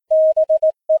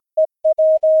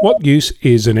What use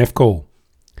is an F-call?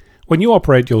 When you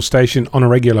operate your station on a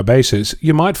regular basis,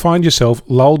 you might find yourself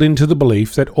lulled into the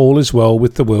belief that all is well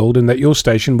with the world and that your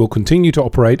station will continue to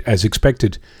operate as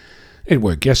expected. It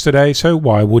worked yesterday, so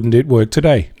why wouldn't it work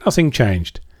today? Nothing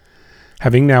changed.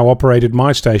 Having now operated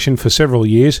my station for several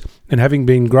years, and having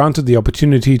been granted the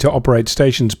opportunity to operate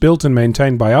stations built and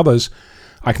maintained by others,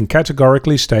 I can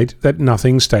categorically state that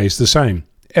nothing stays the same,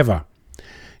 ever.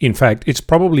 In fact, it's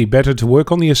probably better to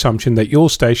work on the assumption that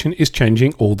your station is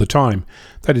changing all the time,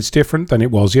 that it's different than it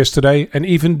was yesterday, and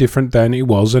even different than it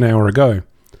was an hour ago.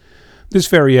 This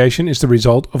variation is the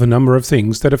result of a number of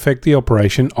things that affect the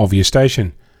operation of your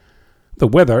station. The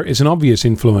weather is an obvious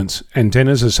influence.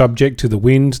 Antennas are subject to the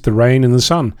wind, the rain and the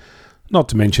sun, not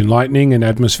to mention lightning and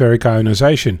atmospheric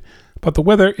ionization, but the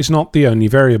weather is not the only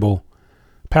variable.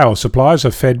 Power supplies are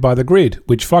fed by the grid,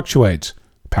 which fluctuates.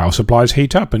 Power supplies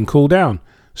heat up and cool down.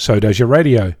 So does your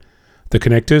radio, the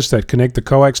connectors that connect the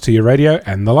coax to your radio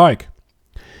and the like.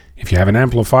 If you have an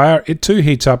amplifier, it too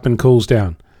heats up and cools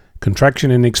down.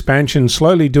 Contraction and expansion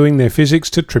slowly doing their physics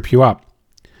to trip you up.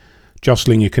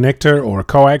 Jostling your connector or a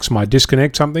coax might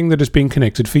disconnect something that has been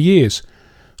connected for years.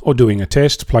 Or doing a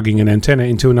test, plugging an antenna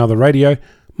into another radio,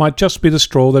 might just be the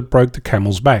straw that broke the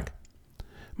camel's back.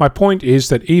 My point is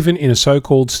that even in a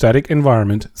so-called static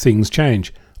environment, things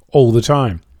change, all the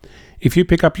time. If you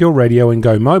pick up your radio and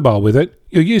go mobile with it,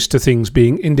 you're used to things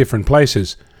being in different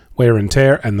places, wear and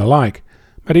tear and the like,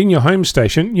 but in your home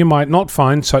station you might not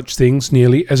find such things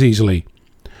nearly as easily.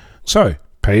 So,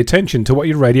 pay attention to what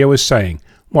your radio is saying,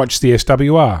 watch the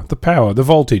SWR, the power, the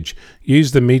voltage,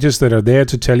 use the meters that are there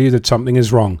to tell you that something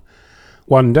is wrong.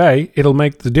 One day it'll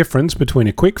make the difference between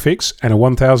a quick fix and a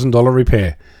 $1,000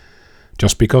 repair.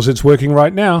 Just because it's working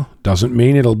right now doesn't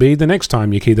mean it'll be the next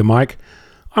time you key the mic.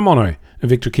 I'm Onno,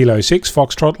 Victor Kilo 6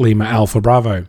 Foxtrot Lima Alpha Bravo.